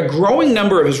where a growing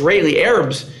number of Israeli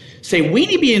Arabs say, we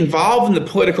need to be involved in the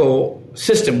political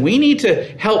system. We need to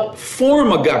help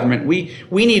form a government. We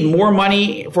need more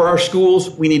money for our schools.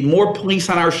 We need more police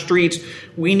on our streets.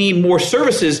 We need more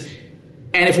services.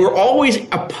 And if we're always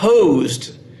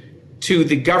opposed to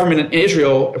the government in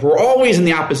Israel, if we're always in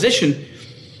the opposition,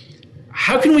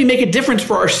 how can we make a difference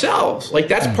for ourselves? Like,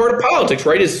 that's part of politics,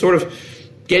 right? Is sort of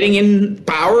getting in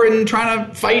power and trying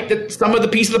to fight that some of the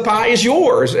piece of the pie is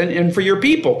yours and for your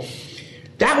people.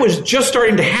 That was just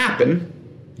starting to happen.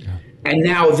 And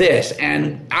now this,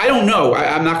 and I don't know,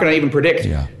 I'm not going to even predict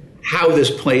how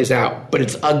this plays out, but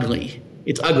it's ugly.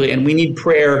 It's ugly, and we need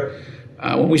prayer.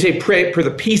 When we say pray for the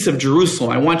peace of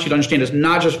Jerusalem, I want you to understand it's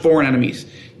not just foreign enemies.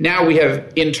 Now we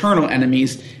have internal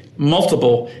enemies,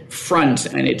 multiple fronts,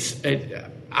 and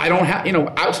I don't have,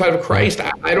 outside of Christ,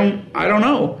 I don't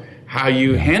know how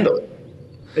you handle it.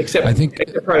 Except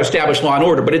try to establish law and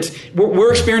order. But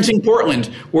we're experiencing Portland.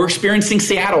 We're experiencing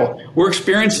Seattle. We're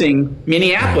experiencing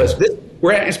Minneapolis.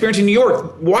 we're experiencing New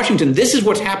York, Washington. This is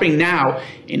what's happening now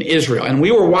in Israel. And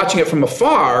we were watching it from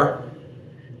afar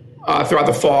throughout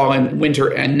the fall and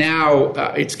winter, and now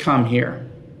it's come here.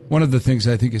 One of the things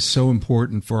I think is so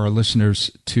important for our listeners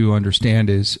to understand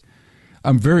is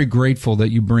I'm very grateful that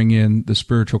you bring in the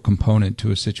spiritual component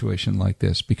to a situation like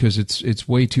this, because it's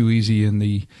way too easy in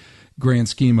the grand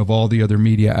scheme of all the other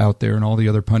media out there and all the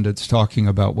other pundits talking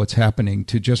about what's happening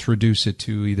to just reduce it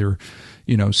to either,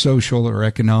 social or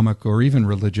economic or even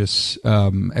religious,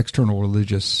 external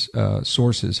religious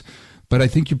sources. But I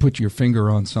think you put your finger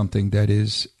on something that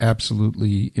is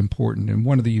absolutely important. And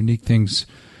one of the unique things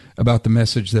about the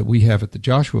message that we have at the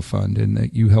Joshua Fund and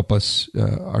that you help us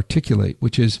articulate,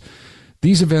 which is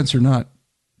these events are not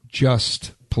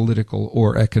just political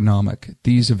or economic.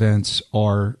 These events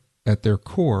are at their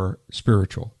core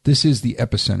spiritual. This is the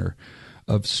epicenter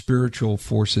of spiritual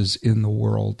forces in the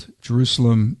world.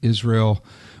 Jerusalem, Israel,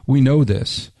 we know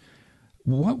this.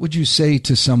 What would you say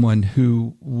to someone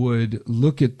who would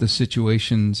look at the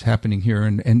situations happening here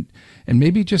and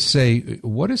maybe just say,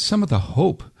 what is some of the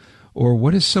hope, or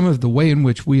what is some of the way in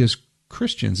which we as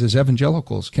Christians, as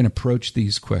evangelicals, can approach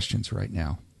these questions right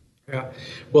now? Yeah,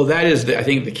 well, that is, I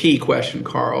think, the key question,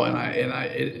 Carl, and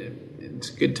it's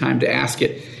a good time to ask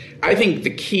it. I think the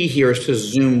key here is to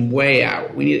zoom way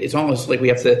out. It's almost like we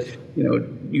have to,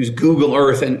 use Google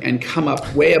Earth and come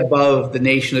up way above the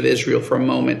nation of Israel for a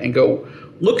moment and go,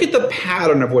 look at the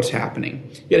pattern of what's happening.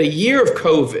 You had a year of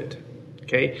COVID,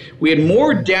 okay? We had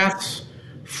more deaths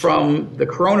from the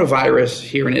coronavirus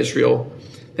here in Israel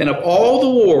than of all the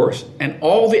wars and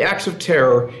all the acts of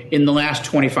terror in the last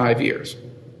 25 years.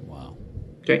 Wow.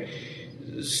 Okay?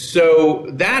 So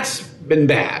that's been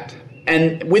bad.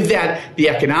 And with that, the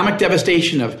economic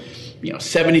devastation of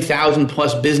 70,000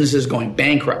 plus businesses going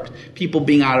bankrupt, people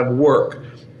being out of work,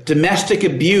 domestic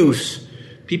abuse,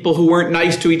 people who weren't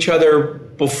nice to each other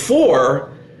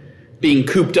before being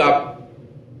cooped up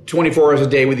 24 hours a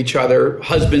day with each other,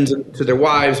 husbands to their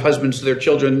wives, husbands to their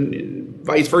children,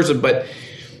 vice versa. But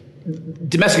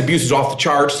domestic abuse is off the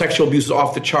charts, sexual abuse is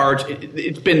off the charts.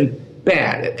 It's been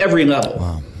bad at every level.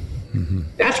 Wow. Mm-hmm.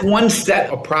 That's one set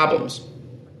of problems.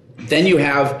 Then you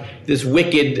have this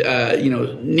wicked,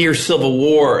 near civil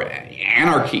war,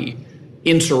 anarchy,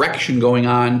 insurrection going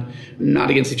on,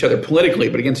 not against each other politically,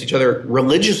 but against each other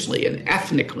religiously and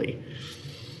ethnically.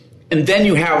 And then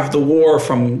you have the war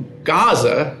from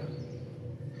Gaza.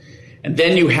 And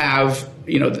then you have,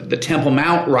 the Temple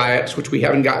Mount riots, which we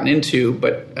haven't gotten into,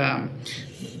 but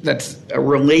that's a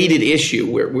related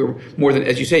issue where we're more than,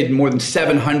 as you say, more than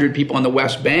 700 people on the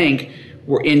West Bank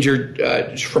were injured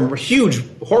from huge,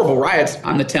 horrible riots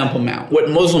on the Temple Mount, what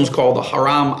Muslims call the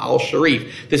Haram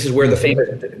al-Sharif. This is where the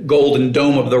famous Golden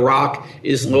Dome of the Rock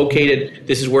is located.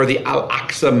 This is where the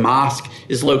Al-Aqsa Mosque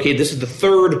is located. This is the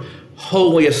third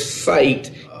holiest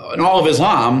site in all of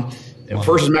Islam. Wow.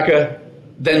 First is Mecca,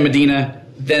 then Medina,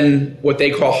 then what they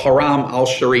call Haram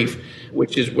al-Sharif,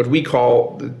 which is what we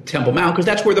call the Temple Mount, because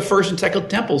that's where the first and second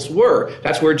temples were.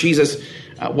 That's where Jesus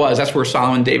was. That's where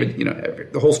Solomon, David,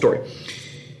 the whole story.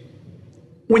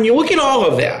 When you look at all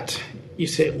of that, you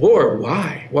say, Lord,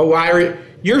 why? Well, why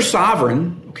you're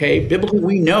sovereign, okay? Biblically,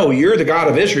 we know you're the God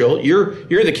of Israel.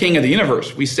 You're the King of the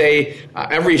universe. We say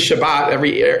every Shabbat,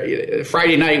 every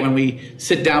Friday night when we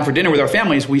sit down for dinner with our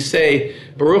families, we say,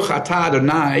 Baruch atah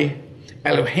Adonai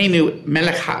Eloheinu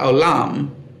melech ha'olam,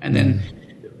 and then,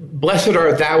 blessed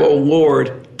art thou, O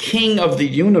Lord, King of the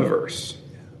universe.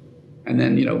 And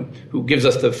then, who gives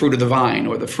us the fruit of the vine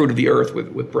or the fruit of the earth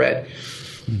with bread.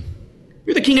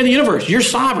 You're the King of the universe. You're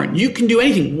sovereign. You can do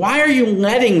anything. Why are you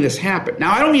letting this happen?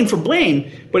 Now, I don't mean for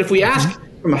blame, but if we ask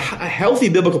from a healthy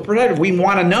biblical perspective, we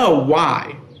want to know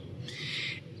why.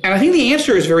 And I think the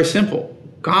answer is very simple.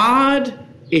 God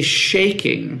is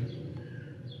shaking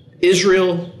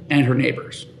Israel and her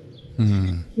neighbors.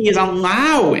 Mm-hmm. He is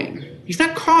allowing, he's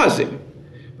not causing,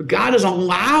 but God is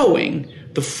allowing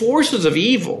the forces of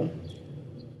evil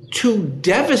to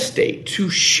devastate, to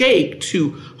shake,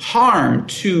 to harm,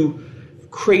 to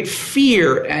create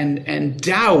fear and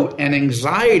doubt and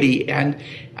anxiety, and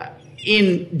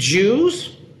in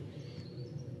Jews,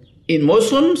 in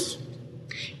Muslims,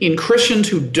 in Christians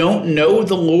who don't know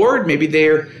the Lord. Maybe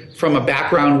they're from a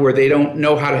background where they don't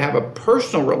know how to have a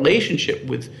personal relationship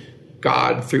with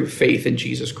God through faith in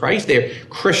Jesus Christ. They're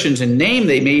Christians in name.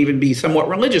 They may even be somewhat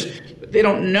religious, but they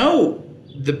don't know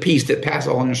the peace that passes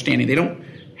all understanding. They don't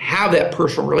have that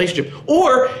personal relationship.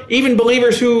 Or even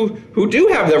believers who do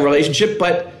have that relationship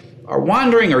but are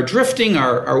wandering or drifting,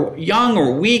 are young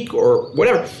or weak or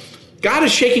whatever. God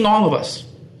is shaking all of us.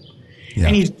 Yeah.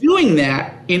 And he's doing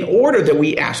that in order that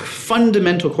we ask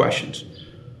fundamental questions.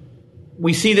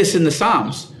 we see this in the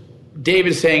Psalms.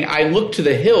 David saying, I look to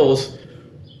the hills.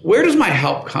 Where does my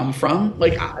help come from?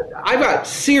 Like, I've got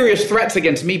serious threats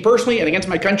against me personally and against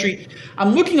my country.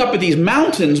 I'm looking up at these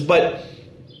mountains, but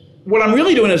what I'm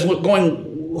really doing is going,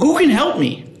 who can help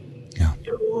me? Yeah.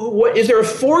 Is there a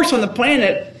force on the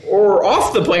planet or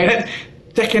off the planet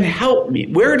that can help me?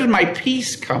 Where did my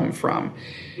peace come from?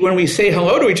 When we say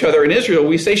hello to each other in Israel,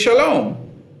 we say shalom.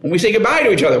 When we say goodbye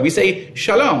to each other, we say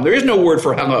shalom. There is no word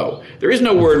for hello. There is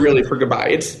no word really for goodbye.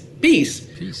 It's peace.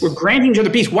 We're granting each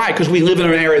other peace. Why? Because we live in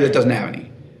an area that doesn't have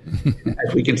any,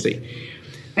 as we can see.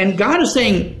 And God is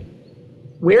saying,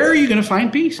 where are you going to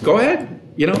find peace? Go ahead.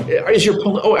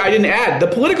 I didn't add the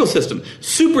political system.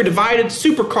 Super divided,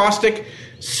 super caustic,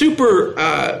 super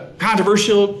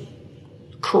controversial,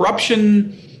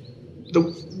 corruption, the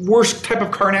worst type of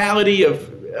carnality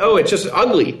it's just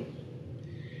ugly.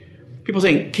 People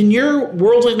saying, can your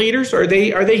worldly leaders, are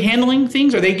they handling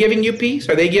things? Are they giving you peace?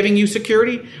 Are they giving you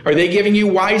security? Are they giving you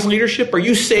wise leadership? Are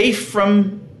you safe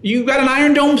from, you've got an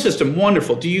Iron Dome system.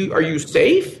 Wonderful. Are you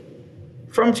safe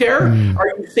from terror? Are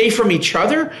you safe from each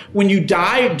other? When you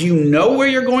die, do you know where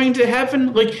you're going to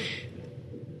heaven? Like,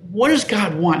 what does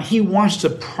God want? He wants to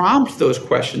prompt those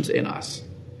questions in us.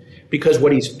 Because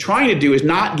what he's trying to do is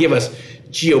not give us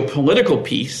geopolitical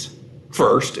peace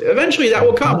first. Eventually that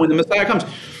will come when the Messiah comes.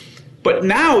 But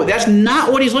now that's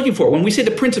not what he's looking for. When we say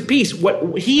the Prince of Peace,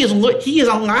 what he is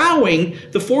allowing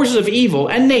the forces of evil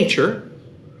and nature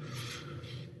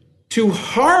to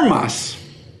harm us,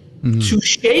 to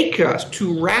shake us,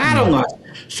 to rattle us,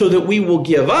 so that we will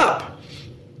give up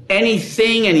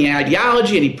anything, any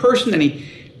ideology, any person, any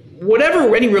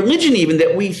religion even,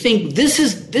 that we think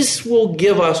this will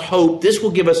give us hope, this will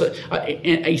give us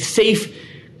a safe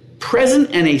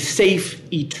present and a safe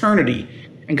eternity.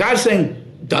 And God's saying,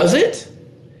 does it?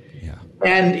 Yeah.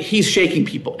 And he's shaking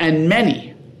people. And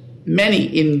many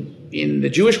in the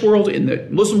Jewish world, in the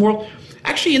Muslim world,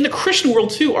 actually in the Christian world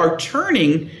too, are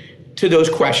turning to those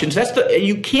questions.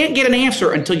 You can't get an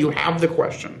answer until you have the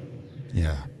question.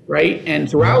 Yeah. Right? And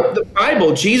throughout the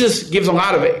Bible, Jesus gives a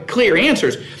lot of clear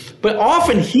answers. But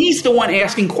often he's the one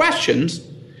asking questions.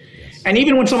 And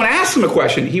even when someone asks him a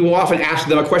question, he will often ask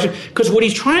them a question, because what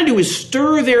he's trying to do is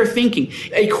stir their thinking.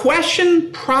 A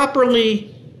question properly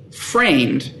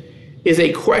framed is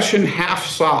a question half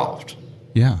solved.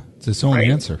 Yeah, it's its own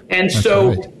answer. And that's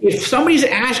so if somebody's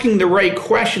asking the right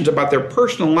questions about their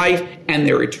personal life and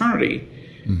their eternity,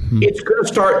 it's going to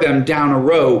start them down a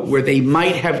road where they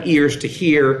might have ears to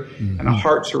hear and a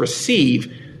heart to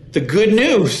receive the good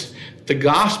news, the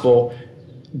gospel.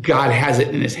 God has it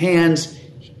in his hands.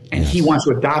 And he wants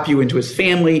to adopt you into his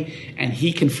family, and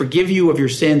he can forgive you of your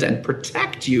sins and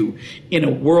protect you in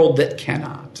a world that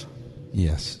cannot.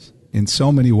 Yes. In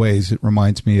so many ways, it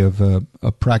reminds me of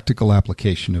a practical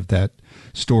application of that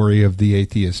story of the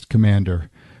atheist commander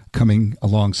coming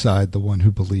alongside the one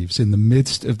who believes. In the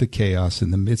midst of the chaos,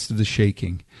 in the midst of the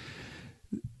shaking,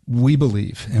 we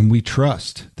believe and we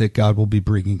trust that God will be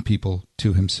bringing people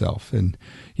to himself. And,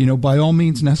 by all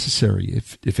means necessary,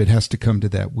 if it has to come to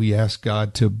that, we ask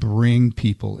God to bring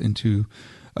people into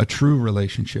a true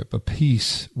relationship, a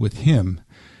peace with him,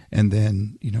 and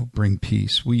then, bring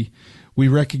peace. We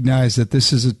recognize that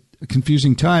this is a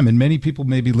confusing time, and many people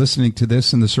may be listening to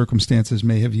this, and the circumstances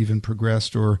may have even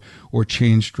progressed or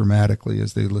changed dramatically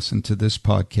as they listen to this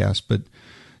podcast. But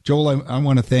Joel, I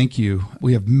want to thank you.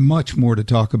 We have much more to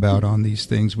talk about on these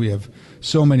things. We have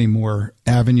so many more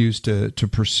avenues to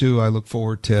pursue. I look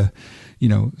forward to,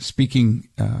 speaking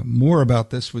more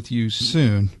about this with you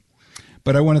soon.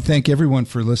 But I want to thank everyone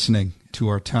for listening to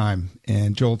our time.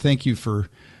 And Joel, thank you for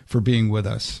being with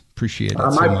us. Appreciate it.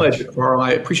 My pleasure, Carl.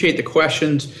 I appreciate the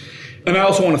questions. And I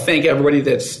also want to thank everybody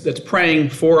that's praying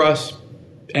for us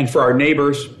and for our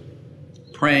neighbors,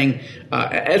 praying,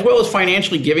 as well as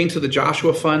financially giving to the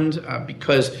Joshua Fund,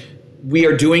 because we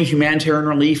are doing humanitarian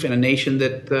relief in a nation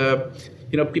that,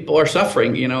 people are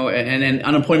suffering, and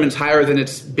unemployment's higher than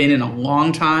it's been in a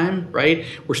long time, right?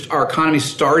 Our economy's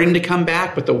starting to come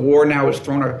back, but the war now has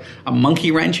thrown a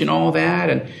monkey wrench in all that.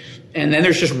 And then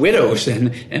there's just widows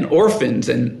and orphans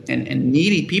and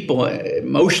needy people,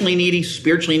 emotionally needy,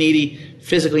 spiritually needy,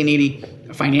 physically needy,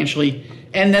 financially.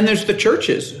 And then there's the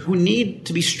churches who need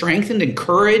to be strengthened,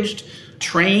 encouraged,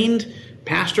 trained,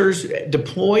 pastors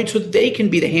deployed so that they can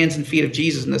be the hands and feet of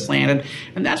Jesus in this land.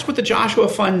 And that's what the Joshua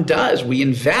Fund does. We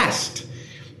invest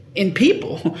in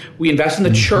people. We invest in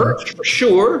the church, for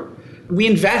sure. We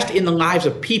invest in the lives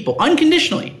of people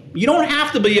unconditionally. You don't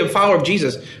have to be a follower of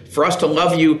Jesus for us to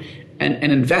love you and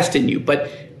invest in you. But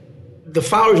the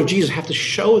followers of Jesus have to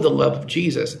show the love of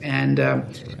Jesus. And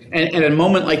at a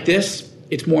moment like this,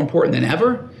 it's more important than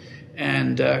ever.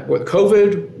 And with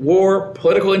COVID, war,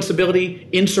 political instability,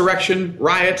 insurrection,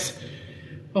 riots,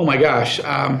 oh my gosh, the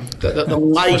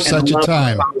light and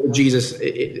the love of Jesus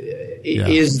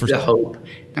is the hope.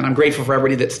 And I'm grateful for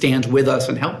everybody that stands with us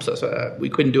and helps us. We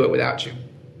couldn't do it without you.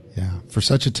 Yeah, for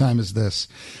such a time as this.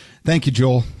 Thank you,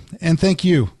 Joel. And thank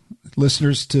you,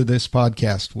 listeners to this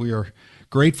podcast. We are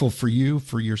grateful for you,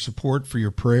 for your support, for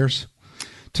your prayers.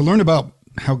 To learn about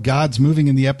how God's moving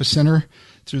in the epicenter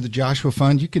through the Joshua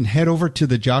Fund, you can head over to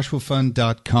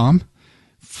thejoshuafund.com.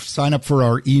 Sign up for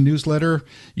our e-newsletter.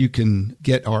 You can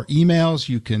get our emails.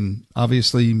 You can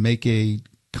obviously make a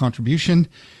contribution.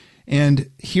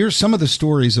 And here's some of the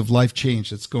stories of life change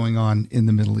that's going on in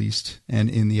the Middle East and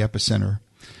in the epicenter.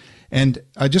 And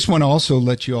I just want to also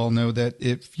let you all know that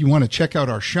if you want to check out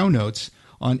our show notes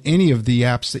on any of the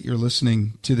apps that you're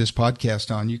listening to this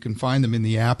podcast on, you can find them in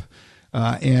the app.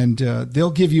 And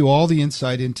they'll give you all the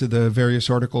insight into the various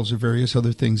articles or various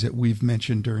other things that we've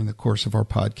mentioned during the course of our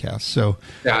podcast. So,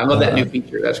 yeah, I love that new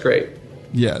feature. That's great.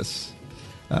 Yes.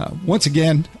 Once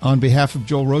again, on behalf of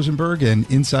Joel Rosenberg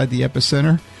and Inside the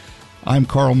Epicenter, I'm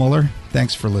Carl Muller.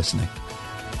 Thanks for listening.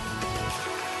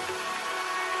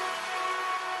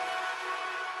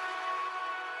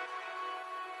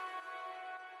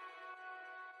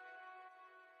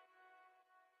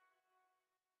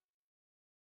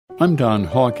 I'm Don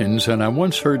Hawkins, and I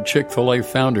once heard Chick-fil-A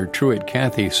founder Truett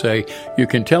Cathy say, "You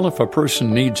can tell if a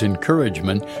person needs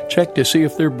encouragement, check to see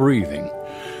if they're breathing."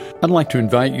 I'd like to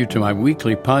invite you to my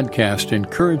weekly podcast,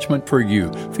 Encouragement for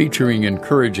You, featuring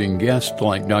encouraging guests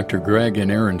like Dr. Greg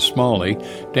and Aaron Smalley,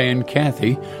 Dan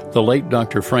Cathy, the late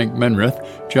Dr. Frank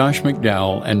Menrith, Josh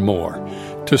McDowell, and more.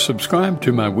 To subscribe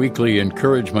to my weekly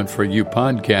Encouragement for You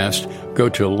podcast, go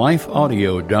to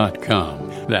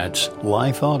lifeaudio.com. That's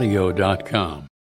lifeaudio.com.